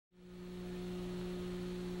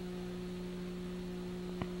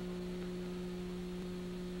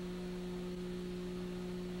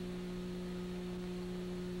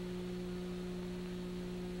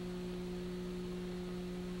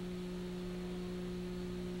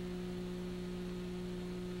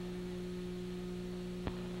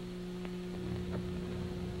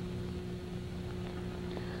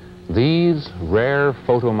These rare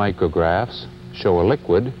photomicrographs show a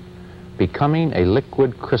liquid becoming a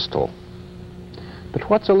liquid crystal. But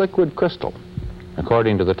what's a liquid crystal?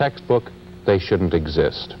 According to the textbook, they shouldn't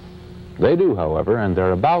exist. They do, however, and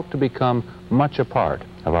they're about to become much a part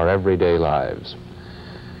of our everyday lives.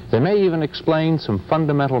 They may even explain some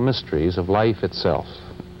fundamental mysteries of life itself.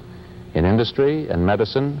 In industry and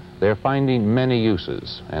medicine, they're finding many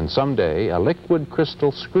uses, and someday a liquid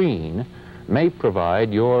crystal screen may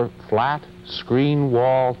provide your flat screen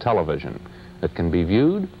wall television that can be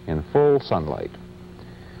viewed in full sunlight.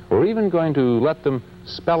 We're even going to let them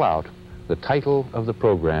spell out the title of the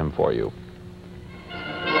program for you.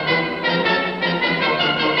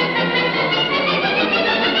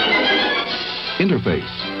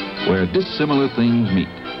 Interface, where dissimilar things meet.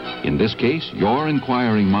 In this case, your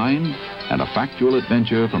inquiring mind and a factual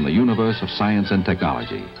adventure from the universe of science and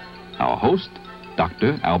technology. Our host,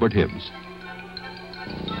 Dr. Albert Hibbs.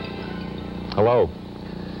 Hello.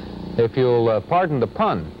 If you'll pardon the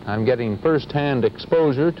pun, I'm getting first-hand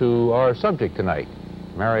exposure to our subject tonight.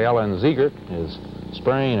 Mary Ellen Ziegert is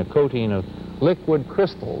spraying a coating of liquid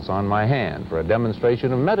crystals on my hand for a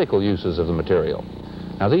demonstration of medical uses of the material.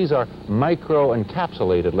 Now, these are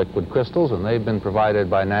micro-encapsulated liquid crystals, and they've been provided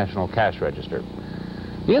by National Cash Register.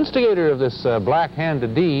 The instigator of this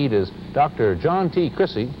black-handed deed is Dr. John T.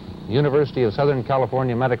 Crissy, University of Southern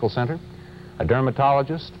California Medical Center, a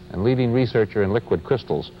dermatologist and leading researcher in liquid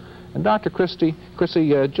crystals. And Dr. Crissy,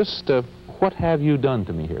 just what have you done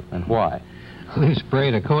to me here, and why? We've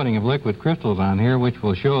sprayed a coating of liquid crystals on here, which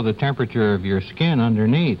will show the temperature of your skin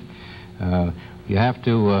underneath. You have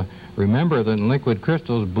to remember that in liquid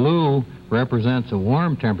crystals, blue represents a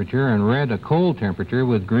warm temperature and red a cold temperature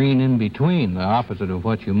with green in between, the opposite of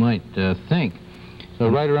what you might think. So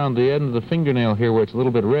right around the end of the fingernail here where it's a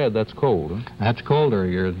little bit red, that's cold, huh? That's colder.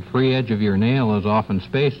 Your free edge of your nail is often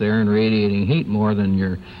spaced there and radiating heat more than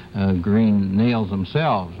your green nails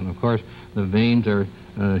themselves. And of course, the veins are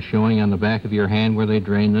showing on the back of your hand where they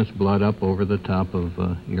drain this blood up over the top of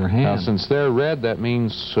your hand. Now, since they're red, that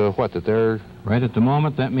means what, that they're... Right at the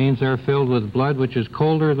moment, that means they're filled with blood, which is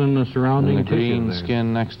colder than the surrounding tissue. The green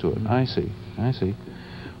skin next to it. I see.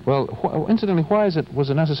 Well, incidentally, why was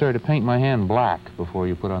it necessary to paint my hand black before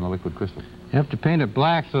you put on the liquid crystal? You have to paint it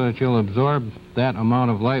black so that you'll absorb that amount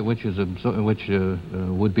of light which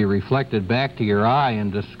would be reflected back to your eye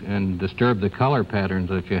and disturb the color patterns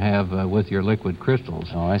that you have with your liquid crystals.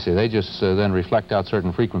 Oh, I see. They just then reflect out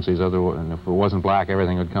certain frequencies. And if it wasn't black,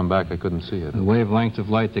 everything would come back. I couldn't see it. The wavelengths of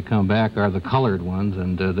light that come back are the colored ones,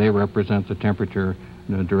 and they represent the temperature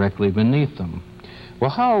directly beneath them.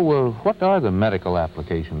 Well, what are the medical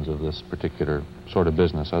applications of this particular sort of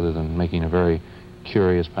business, other than making a very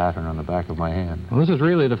curious pattern on the back of my hand? Well, this is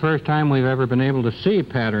really the first time we've ever been able to see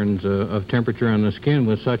patterns of temperature on the skin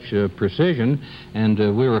with such precision, and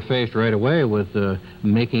we were faced right away with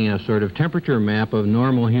making a sort of temperature map of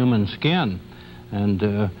normal human skin. And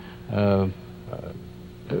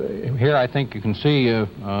here I think you can see a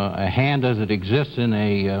hand as it exists in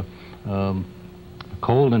a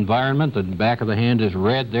cold environment. The back of the hand is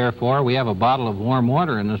red, therefore. We have a bottle of warm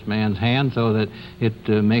water in this man's hand so that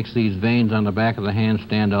it makes these veins on the back of the hand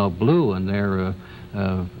stand out blue, and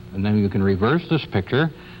and then you can reverse this picture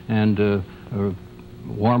and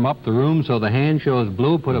warm up the room so the hand shows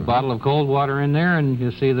blue, put a bottle of cold water in there, and you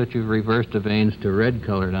see that you've reversed the veins to red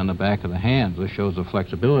colored on the back of the hand. This shows the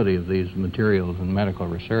flexibility of these materials in medical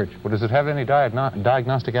research. Well, does it have any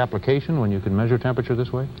diagnostic application when you can measure temperature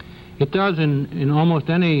this way? It does in almost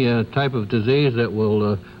any type of disease that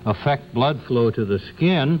will affect blood flow to the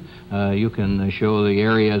skin. You can show the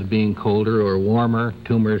area as being colder or warmer.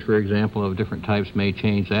 Tumors, for example, of different types may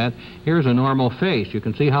change that. Here's a normal face. You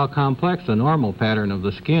can see how complex the normal pattern of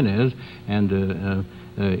the skin is, and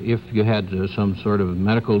if you had some sort of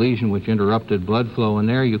medical lesion which interrupted blood flow in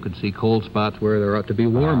there, you could see cold spots where there ought to be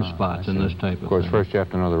warm spots in this type of thing. Of course, first you have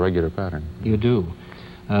to know the regular pattern. You do.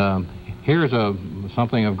 Here's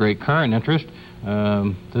something of great current interest.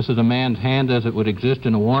 This is a man's hand as it would exist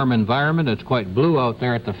in a warm environment. It's quite blue out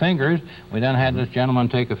there at the fingers. We then had this gentleman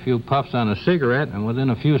take a few puffs on a cigarette, and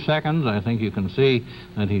within a few seconds, I think you can see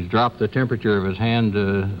that he's dropped the temperature of his hand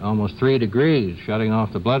almost 3 degrees, shutting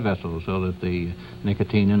off the blood vessels so that the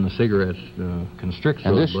nicotine in the cigarettes constricts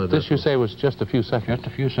those blood vessels. This, you say, was just a few seconds?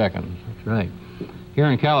 Just a few seconds, that's right. Here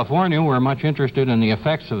in California, we're much interested in the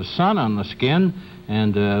effects of sun on the skin,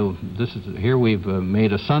 and here we've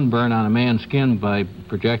made a sunburn on a man's skin by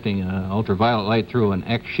projecting ultraviolet light through an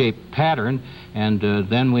X-shaped pattern, and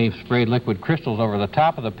then we've sprayed liquid crystals over the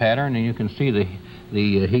top of the pattern, and you can see the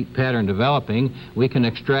heat pattern developing. We can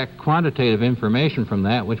extract quantitative information from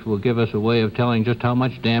that, which will give us a way of telling just how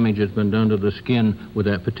much damage has been done to the skin with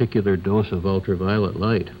that particular dose of ultraviolet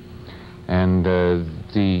light. And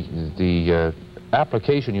the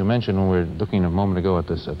application you mentioned when we were looking a moment ago at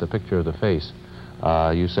the picture of the face,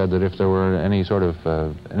 you said that if there were any sort of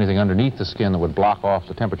anything underneath the skin that would block off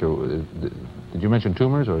the temperature, did you mention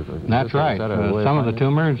tumors? That's right. Some of the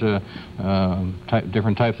tumors,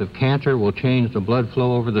 different types of cancer will change the blood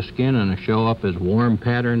flow over the skin and show up as warm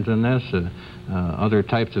patterns in this. Other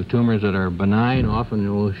types of tumors that are benign often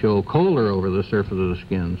will show colder over the surface of the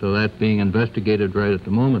skin. So that's being investigated right at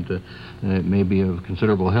the moment. It may be of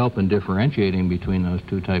considerable help in differentiating between those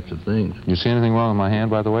two types of things. You see anything wrong with my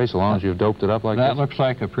hand, by the way, so long as you've doped it up like that? That looks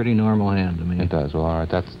like a pretty normal hand to me. It does. Well, all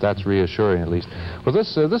right. That's reassuring, at least. Well,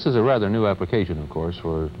 this is a rather new application, of course,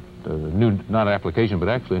 for not application, but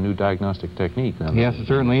actually a new diagnostic technique. Yes, it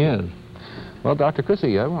certainly is. Well, Dr.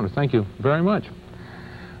 Chrissy, I want to thank you very much.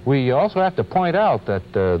 We also have to point out that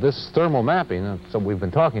this thermal mapping that we've been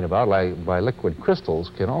talking about by liquid crystals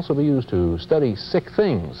can also be used to study sick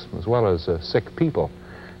things as well as sick people.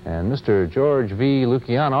 And Mr. George V.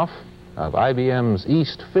 Lukianoff of IBM's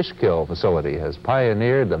East Fishkill facility has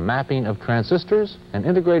pioneered the mapping of transistors and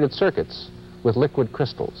integrated circuits with liquid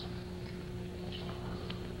crystals.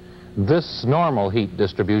 This normal heat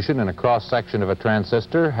distribution in a cross-section of a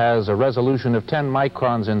transistor has a resolution of 10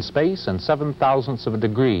 microns in space and 7/1000ths of a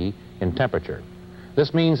degree in temperature.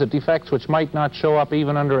 This means that defects which might not show up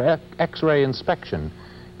even under X-ray inspection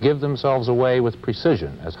give themselves away with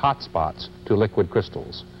precision as hot spots to liquid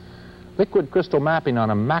crystals. Liquid crystal mapping on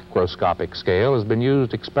a macroscopic scale has been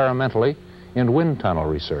used experimentally in wind tunnel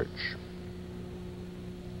research.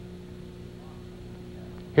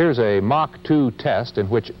 Here's a Mach 2 test in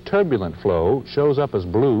which turbulent flow shows up as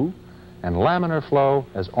blue and laminar flow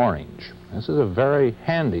as orange. This is very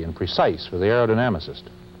handy and precise for the aerodynamicist.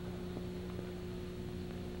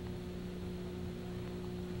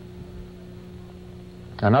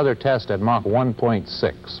 Another test at Mach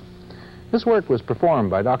 1.6. This work was performed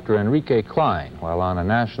by Dr. Enrique Klein while on a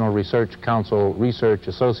National Research Council Research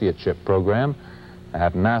Associateship program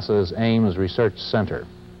at NASA's Ames Research Center.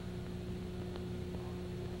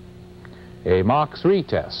 A Mach 3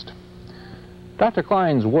 test. Dr.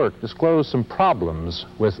 Klein's work disclosed some problems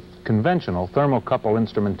with conventional thermocouple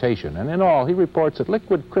instrumentation, and in all, he reports that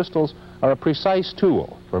liquid crystals are a precise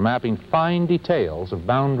tool for mapping fine details of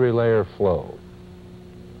boundary layer flow.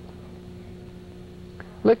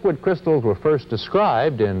 Liquid crystals were first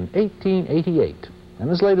described in 1888, and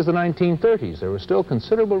as late as the 1930s, there was still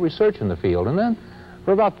considerable research in the field, and then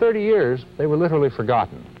for about 30 years, they were literally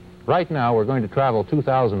forgotten. Right now, we're going to travel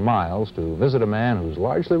 2,000 miles to visit a man who's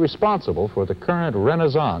largely responsible for the current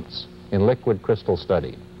renaissance in liquid crystal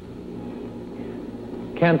study.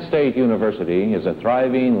 Kent State University is a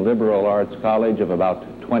thriving liberal arts college of about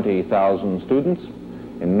 20,000 students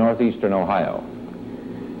in northeastern Ohio.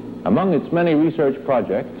 Among its many research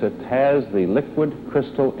projects, it has the Liquid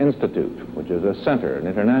Crystal Institute, which is a center, an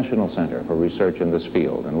international center for research in this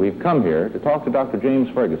field. And we've come here to talk to Dr. James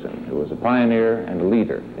Ferguson, who is a pioneer and a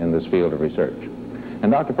leader in this field of research.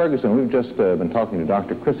 And Dr. Ferguson, we've just been talking to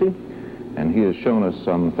Dr. Chrissy, and he has shown us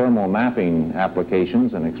some thermal mapping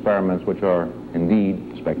applications and experiments which are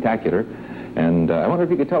indeed spectacular. And I wonder if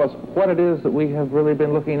you could tell us what it is that we have really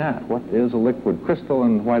been looking at. What is a liquid crystal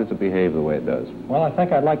and why does it behave the way it does? Well, I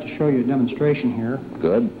think I'd like to show you a demonstration here.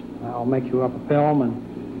 Good. I'll make you up a film,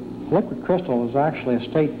 and liquid crystal is actually a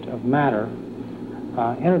state of matter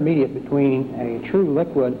intermediate between a true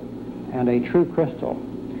liquid and a true crystal.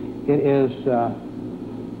 It is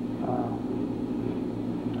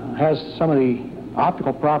has some of the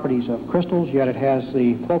optical properties of crystals, yet it has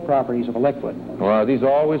the flow properties of a liquid. Well, are these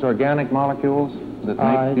always organic molecules that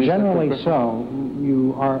make these generally liquid so.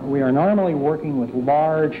 We are normally working with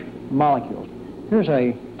large molecules. Here's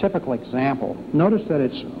a typical example. Notice that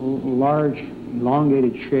it's large,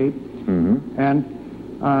 elongated shape. Mm-hmm.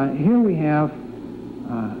 And here we have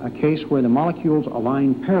a case where the molecules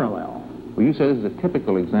align parallel. Well, you say this is a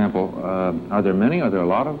typical example. Are there many? Are there a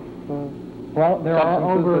lot of well, there are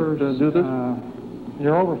over that, do this?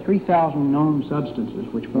 There are over 3,000 known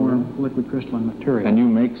substances which form liquid crystalline material. And you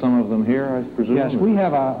make some of them here, I presume? Yes, we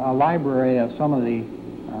have a library of some of the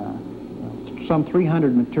some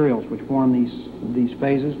 300 materials which form these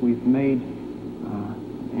phases. We've made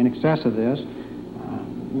in excess of this.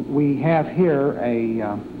 we have here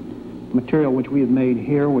a material which we have made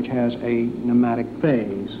here, which has a pneumatic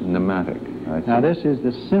phase. Pneumatic. Now, this is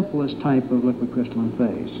the simplest type of liquid crystalline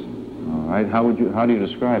phase. All right. How do you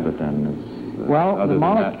describe it then? Well, other the than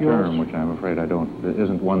that molecules, term, which I'm afraid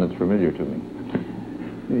isn't one that's familiar to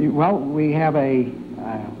me. Well, we have a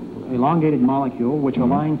elongated molecule which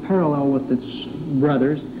align parallel with its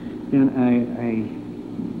brothers in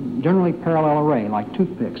a generally parallel array, like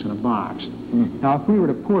toothpicks in a box. Now, if we were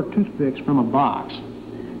to pour toothpicks from a box,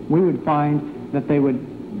 we would find that they would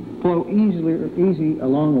flow easy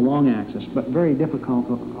along the long axis, but very difficult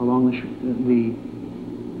along the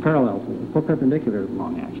perpendicular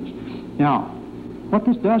long axis. Now, what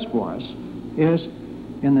this does for us is,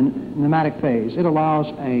 in the pneumatic phase, it allows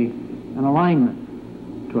an alignment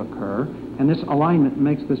to occur, and this alignment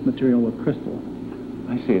makes this material a crystal.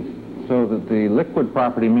 I see it. So that the liquid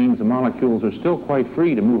property means the molecules are still quite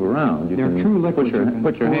free to move around. They're true liquids.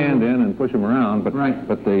 Put your hand in and push them around, but right.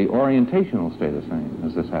 But the orientation will stay the same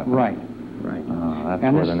as this happens. Right.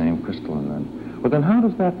 That's where the name crystalline then. Well, then how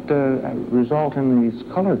does that result in these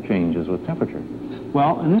color changes with temperature?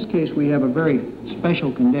 Well, in this case, we have a very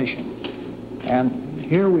special condition. And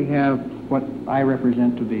here we have what I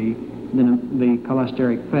represent to be the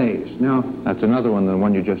cholesteric phase. Now, that's another one than the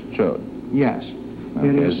one you just showed. Yes. Okay.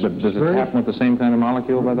 It is. But does it happen with the same kind of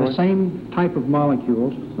molecule, by the way? The same type of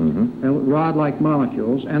molecules, rod-like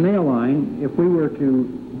molecules, and they align. If we were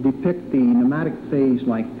to depict the pneumatic phase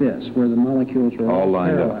like this, where the molecules are all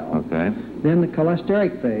lined parallel, up, okay, then the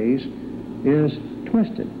cholesteric phase is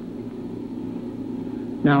twisted.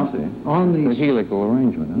 Now, on the helical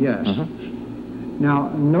arrangement. Huh? Yes. Now,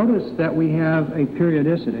 notice that we have a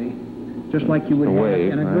periodicity, just like you would have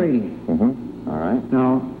in a grating. All right.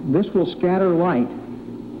 Now, this will scatter light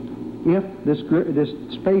if this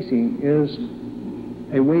spacing is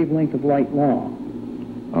a wavelength of light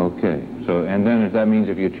long. Okay. So, and then that means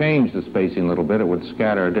if you change the spacing a little bit, it would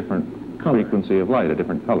scatter a different frequency of light, a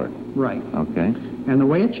different color. Right. Okay. And the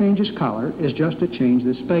way it changes color is just to change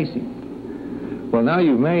the spacing. Well, now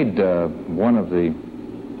you've made one of the...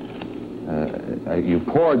 you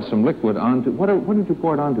poured some liquid onto... What did you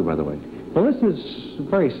pour it onto, by the way? Well, this is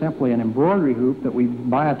very simply an embroidery hoop that we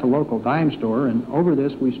buy at the local dime store, and over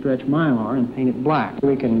this we stretch mylar and paint it black.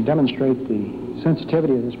 We can demonstrate the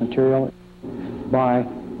sensitivity of this material by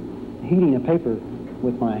heating a paper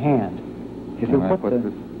with my hand. If you put the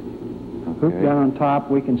hoop down on top,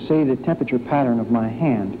 we can see the temperature pattern of my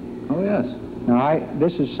hand. Oh, yes. Now,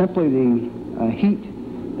 this is simply the heat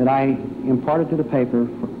that I imparted to the paper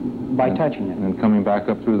by touching it. And coming back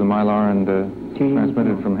up through the mylar and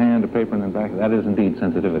transmitted from hand to paper and then back. That is indeed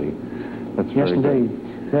sensitivity. That's very good. Yes,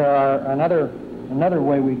 indeed. There are another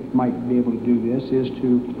way we might be able to do this is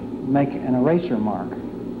to make an eraser mark.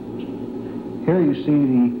 Here you see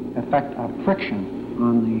the effect of friction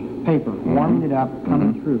on the paper, warming it up,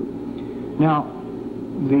 coming through. Now,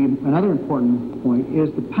 another important point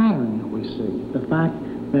is the pattern that we see, the fact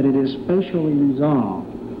that it is spatially resolved.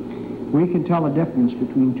 We can tell a difference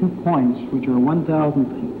between 2 points which are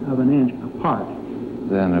 1/1000th of an inch apart.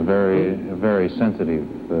 Then a very sensitive,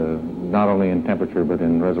 not only in temperature but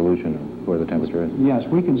in resolution of where the temperature is. Yes,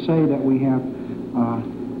 we can say that we have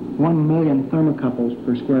 1 million thermocouples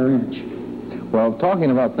per square inch. Well,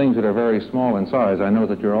 talking about things that are very small in size, I know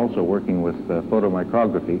that you're also working with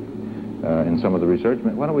photomicrography in some of the research.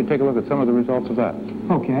 Why don't we take a look at some of the results of that?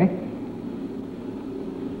 Okay.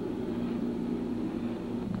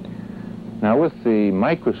 Now, with the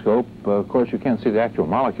microscope, of course, you can't see the actual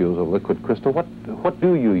molecules of liquid crystal. What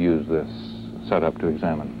do you use this setup to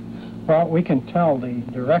examine? Well, we can tell the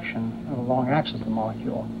direction of the long axis of the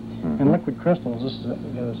molecule. In liquid crystals, this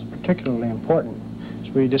is particularly important. As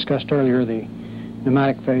we discussed earlier, the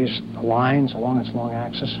pneumatic phase aligns along its long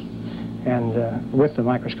axis, and with the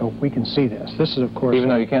microscope, we can see this. This is, of course... Even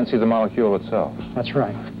though you can't see the molecule itself? That's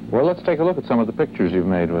right. Well, let's take a look at some of the pictures you've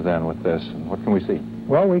made with this. What can we see?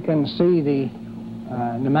 Well, we can see the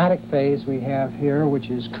pneumatic phase we have here, which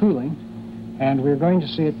is cooling, and we're going to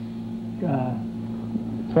see it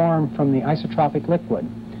form from the isotropic liquid.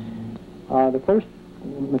 The first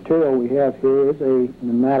material we have here is a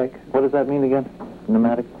pneumatic. What does that mean again?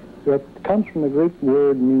 Pneumatic? It comes from the Greek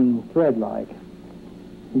word meaning thread-like.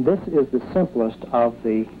 This is the simplest of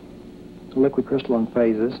the liquid crystalline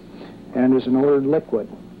phases and is an ordered liquid.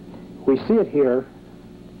 We see it here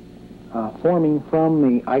forming from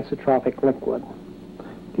the isotropic liquid.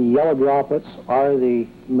 The yellow droplets are the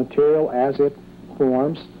material as it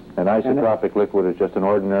forms. An isotropic liquid is just an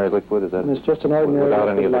ordinary liquid? Is that? It's just an ordinary without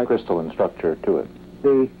liquid, any of the crystalline structure to it.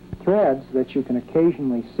 The threads that you can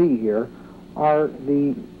occasionally see here are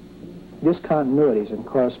the discontinuities and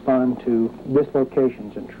correspond to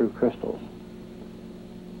dislocations in true crystals.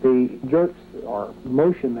 The jerks or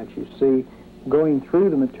motion that you see going through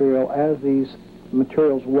the material as these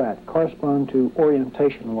materials wet correspond to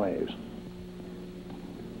orientation waves.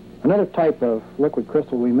 Another type of liquid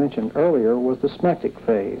crystal we mentioned earlier was the smectic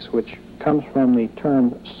phase, which comes from the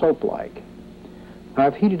term soap-like.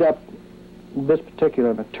 I've heated up this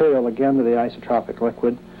particular material again to the isotropic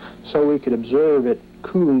liquid so we could observe it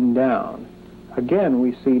cooling down. Again,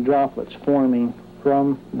 we see droplets forming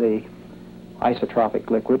from the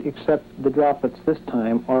isotropic liquid, except the droplets this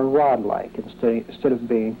time are rod-like instead of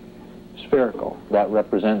being spherical. That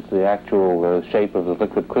represents the actual shape of the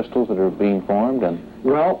liquid crystals that are being formed?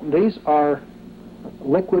 Well, these are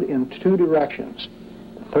liquid in two directions,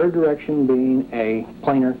 the third direction being a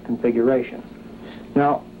planar configuration.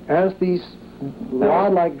 Now, as these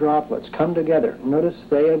rod-like droplets come together, notice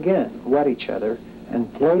they again wet each other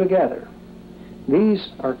and flow together. These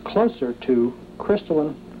are closer to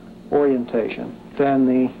crystalline orientation than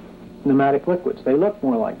the pneumatic liquids. They look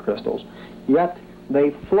more like crystals, yet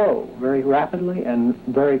they flow very rapidly and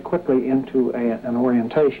very quickly into an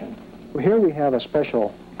orientation. Here we have a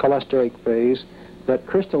special cholesteric phase that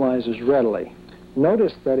crystallizes readily.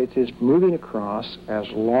 Notice that it is moving across as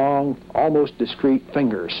long, almost discrete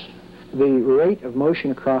fingers. The rate of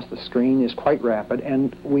motion across the screen is quite rapid,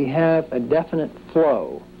 and we have a definite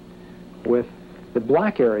flow. With the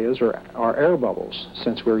black areas are air bubbles.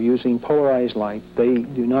 Since we're using polarized light, they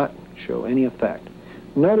do not show any effect.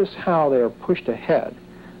 Notice how they are pushed ahead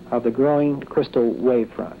of the growing crystal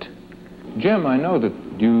wavefront. Jim, I know that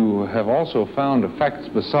you have also found effects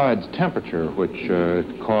besides temperature which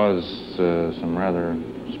cause some rather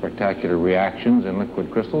spectacular reactions in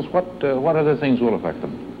liquid crystals. What other things will affect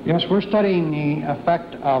them? Yes, we're studying the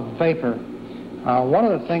effect of vapor. One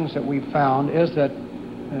of the things that we've found is that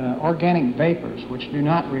organic vapors, which do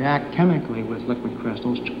not react chemically with liquid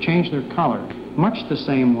crystals, change their color much the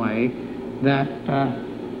same way that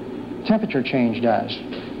temperature change does.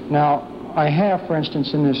 Now, I have, for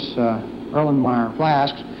instance, in this Erlenmeyer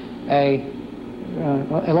flask, a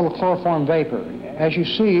little chloroform vapor. As you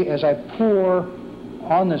see, as I pour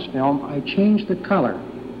on this film, I change the color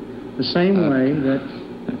the same way that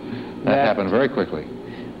happened very quickly.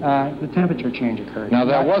 The temperature change occurred. Now,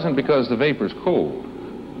 that wasn't because the vapor's cold.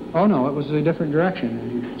 Oh, no, it was a different direction,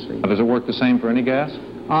 as you can see. Does it work the same for any gas?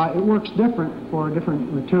 It works different for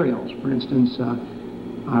different materials. For instance,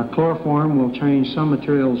 chloroform will change some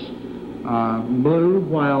materials blue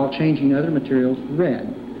while changing other materials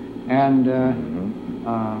red. And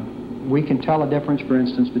we can tell a difference, for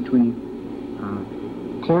instance, between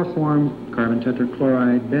chloroform, carbon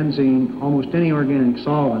tetrachloride, benzene, almost any organic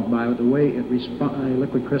solvent by the way a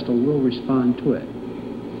liquid crystal will respond to it.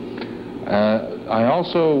 I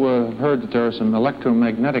also heard that there are some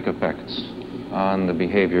electromagnetic effects on the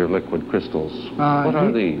behavior of liquid crystals. What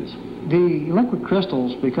are these? The liquid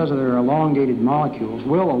crystals, because of their elongated molecules,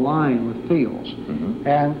 will align with fields.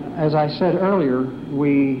 And as I said earlier,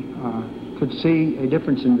 we could see a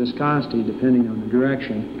difference in viscosity depending on the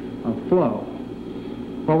direction of flow.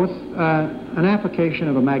 Well, with an application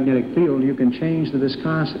of a magnetic field, you can change the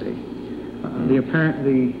viscosity, the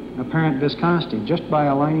apparent viscosity, just by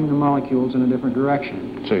aligning the molecules in a different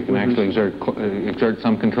direction. So you can actually exert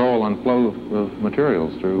some control on flow of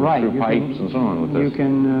materials through pipes and so on with this. You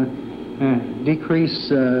can decrease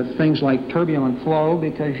things like turbulent flow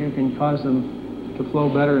because you can cause them to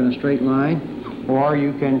flow better in a straight line, or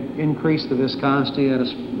you can increase the viscosity at a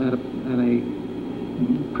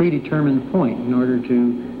predetermined point in order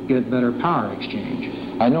to get better power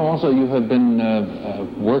exchange. I know also you have been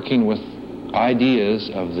working with ideas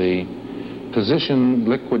of the position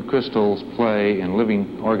liquid crystals play in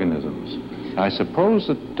living organisms. I suppose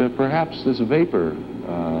that perhaps this vapor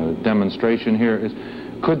demonstration here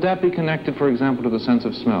could that be connected, for example, to the sense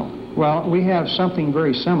of smell? Well, we have something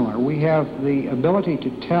very similar. We have the ability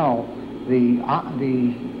to tell the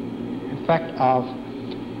effect of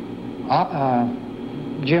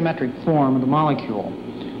geometric form of the molecule.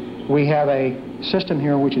 We have a system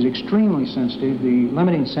here which is extremely sensitive. The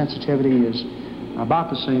limiting sensitivity is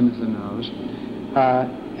about the same as the nose.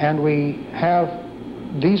 And we have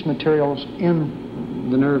these materials in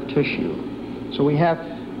the nerve tissue. So we have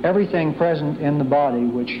everything present in the body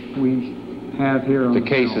which we have here on the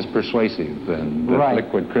case film. is persuasive, and that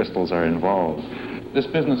liquid crystals are involved. This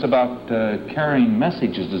business about carrying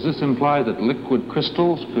messages, does this imply that liquid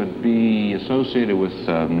crystals could be associated with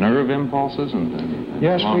nerve impulses and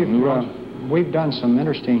yes, neurons? We've done some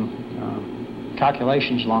interesting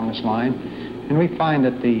calculations along this line, and we find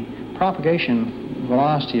that the propagation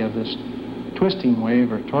velocity of this twisting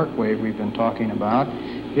wave or torque wave we've been talking about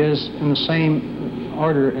is in the same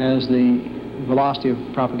order as the velocity of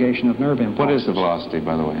propagation of nerve impulses. What is the velocity,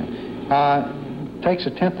 by the way? Takes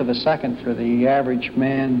a tenth of a second for the average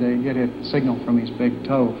man to get a signal from his big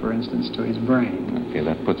toe, for instance, to his brain. Okay,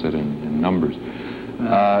 that puts it in numbers.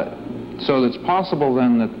 So it's possible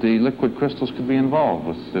then that the liquid crystals could be involved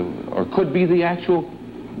with, or could be the actual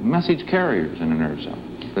message carriers in a nerve cell.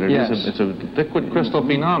 That it Yes. it's a liquid crystal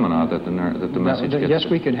phenomena that the message gets. Yes, to.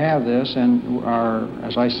 we could have this, and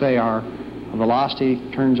as I say, our velocity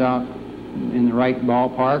turns out in the right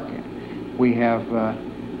ballpark. We have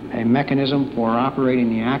a mechanism for operating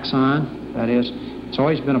the axon. That is, it's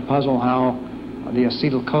always been a puzzle how the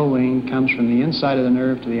acetylcholine comes from the inside of the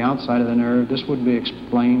nerve to the outside of the nerve. This would be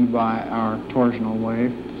explained by our torsional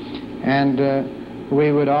wave. And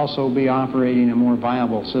we would also be operating a more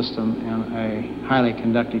viable system in a highly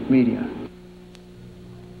conductive media.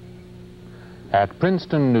 At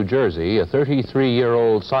Princeton, New Jersey, a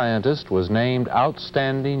 33-year-old scientist was named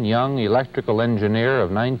Outstanding Young Electrical Engineer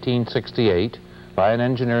of 1968 by an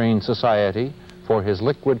engineering society for his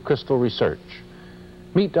liquid crystal research.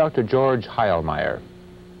 Meet Dr. George Heilmeyer.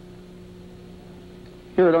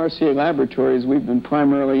 Here at RCA Laboratories, we've been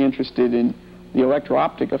primarily interested in the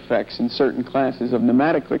electro-optic effects in certain classes of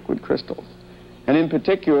pneumatic liquid crystals. And in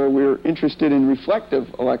particular, we're interested in reflective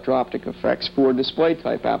electro-optic effects for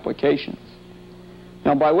display-type applications.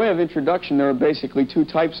 Now, by way of introduction, there are basically two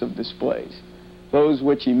types of displays. Those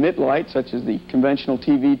which emit light, such as the conventional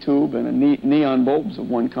TV tube and neon bulbs of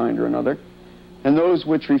one kind or another, and those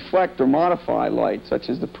which reflect or modify light, such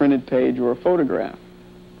as the printed page or a photograph.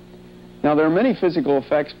 Now, there are many physical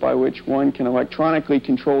effects by which one can electronically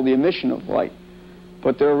control the emission of light,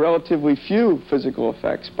 but there are relatively few physical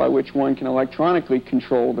effects by which one can electronically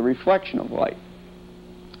control the reflection of light.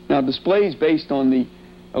 Now, displays based on the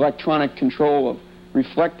electronic control of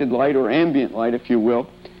reflected light, or ambient light, if you will,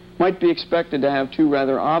 might be expected to have two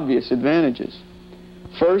rather obvious advantages.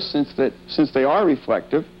 First, since they are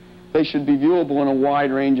reflective, they should be viewable in a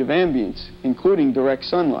wide range of ambience, including direct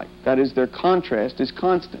sunlight. That is, their contrast is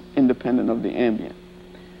constant, independent of the ambient.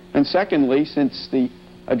 And secondly, since the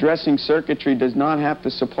addressing circuitry does not have to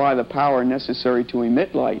supply the power necessary to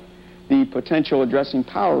emit light, the potential addressing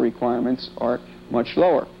power requirements are much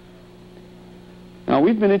lower. Now,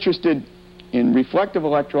 we've been interested in reflective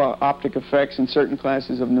electro-optic effects in certain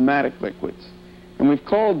classes of pneumatic liquids, and we've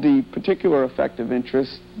called the particular effect of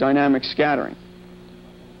interest dynamic scattering.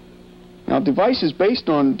 Now, devices based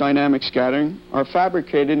on dynamic scattering are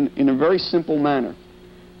fabricated in a very simple manner.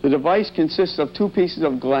 The device consists of two pieces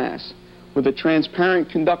of glass with a transparent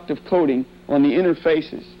conductive coating on the inner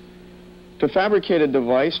faces. To fabricate a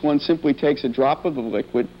device, one simply takes a drop of the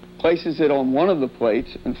liquid, places it on one of the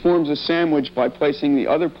plates, and forms a sandwich by placing the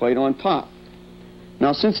other plate on top.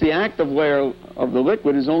 Now, since the active layer of the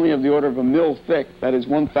liquid is only of the order of a mil thick, that is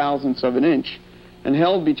 1/1000th of an inch, and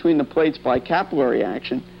held between the plates by capillary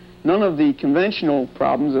action, none of the conventional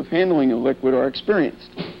problems of handling a liquid are experienced.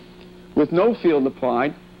 With no field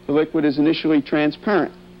applied, the liquid is initially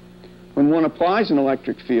transparent. When one applies an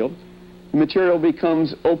electric field, the material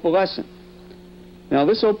becomes opalescent. Now,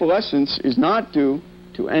 this opalescence is not due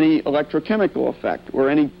to any electrochemical effect or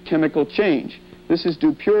any chemical change. This is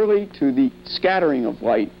due purely to the scattering of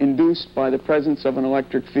light induced by the presence of an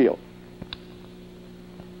electric field.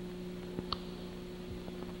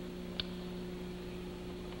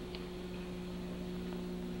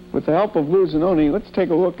 With the help of Lou Zanoni, let's take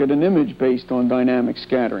a look at an image based on dynamic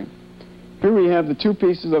scattering. Here we have the two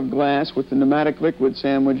pieces of glass with the pneumatic liquid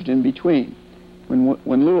sandwiched in between.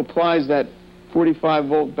 When Lou applies that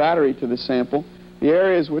 45-volt battery to the sample, the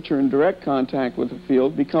areas which are in direct contact with the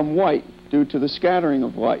field become white due to the scattering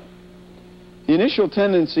of light. The initial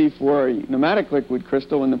tendency for a pneumatic liquid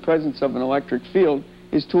crystal in the presence of an electric field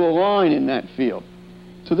is to align in that field.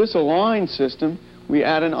 To this aligned system, we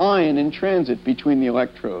add an ion in transit between the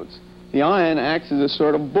electrodes. The ion acts as a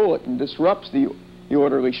sort of bullet and disrupts the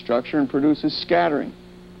orderly structure and produces scattering.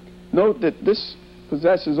 Note that this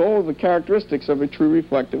possesses all of the characteristics of a true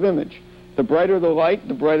reflective image. The brighter the light,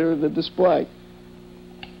 the brighter the display.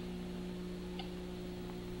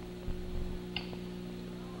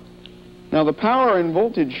 Now, the power and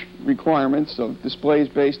voltage requirements of displays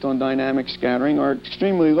based on dynamic scattering are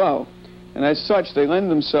extremely low, and as such, they lend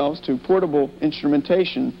themselves to portable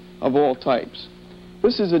instrumentation of all types.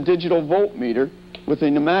 This is a digital voltmeter with a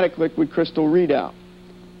pneumatic liquid crystal readout.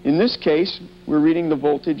 In this case, we're reading the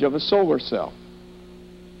voltage of a solar cell.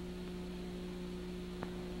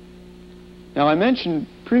 Now, I mentioned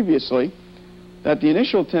previously that the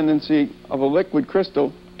initial tendency of a liquid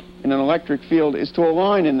crystal in an electric field is to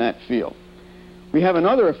align in that field. we have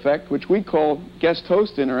another effect which we call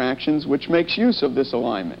guest-host interactions, which makes use of this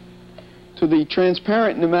alignment. To the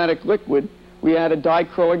transparent pneumatic liquid, we add a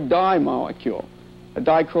dichroic dye molecule. A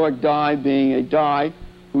dichroic dye being a dye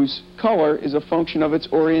whose color is a function of its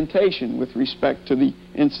orientation with respect to the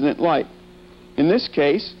incident light. In this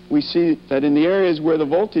case, we see that in the areas where the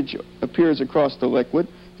voltage appears across the liquid,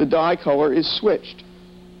 the dye color is switched.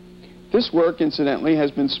 This work, incidentally,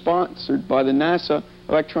 has been sponsored by the NASA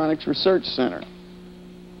Electronics Research Center.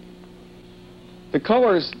 The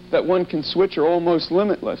colors that one can switch are almost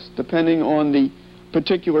limitless, depending on the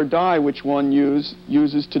particular dye which one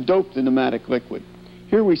uses to dope the pneumatic liquid.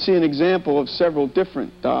 Here we see an example of several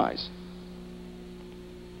different dyes.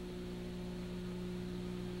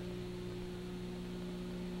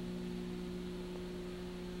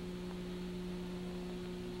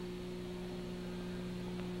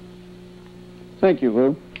 Thank you,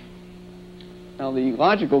 Lou. Now, the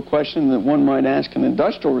logical question that one might ask an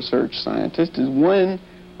industrial research scientist is, when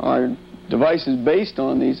are devices based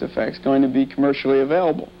on these effects going to be commercially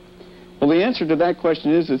available? Well, the answer to that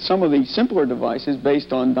question is that some of the simpler devices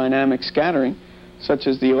based on dynamic scattering, such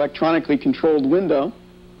as the electronically controlled window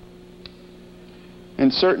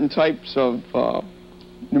and certain types of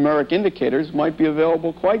numeric indicators, might be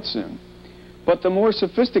available quite soon. But the more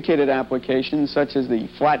sophisticated applications, such as the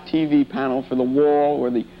flat TV panel for the wall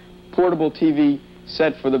or the portable TV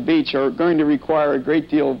set for the beach, are going to require a great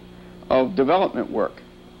deal of development work.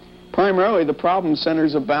 Primarily, the problem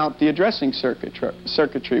centers about the addressing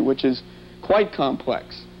circuitry, which is quite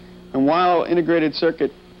complex. And while integrated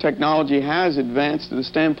circuit technology has advanced to the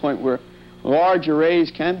standpoint where large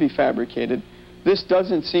arrays can be fabricated, this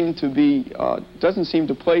doesn't seem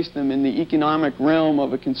to place them in the economic realm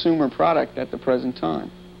of a consumer product at the present time.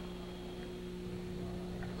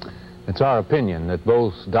 It's our opinion that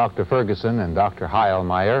both Dr. Ferguson and Dr.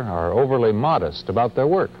 Heilmeyer are overly modest about their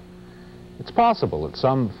work. It's possible that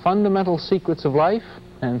some fundamental secrets of life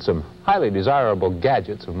and some highly desirable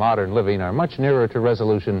gadgets of modern living are much nearer to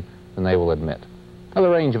resolution than they will admit. Now, the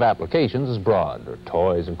range of applications is broad. There are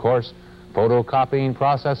toys, of course, photocopying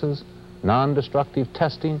processes, non-destructive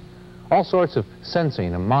testing, all sorts of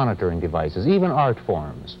sensing and monitoring devices, even art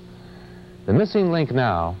forms. The missing link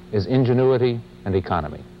now is ingenuity and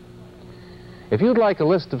economy. If you'd like a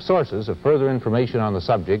list of sources of further information on the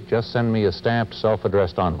subject, just send me a stamped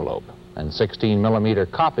self-addressed envelope. And 16-millimeter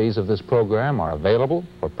copies of this program are available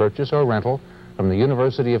for purchase or rental from the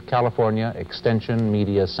University of California Extension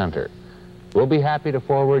Media Center. We'll be happy to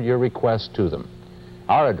forward your request to them.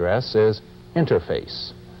 Our address is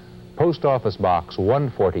Interface, Post Office Box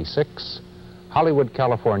 146, Hollywood,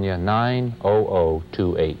 California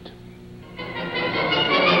 90028.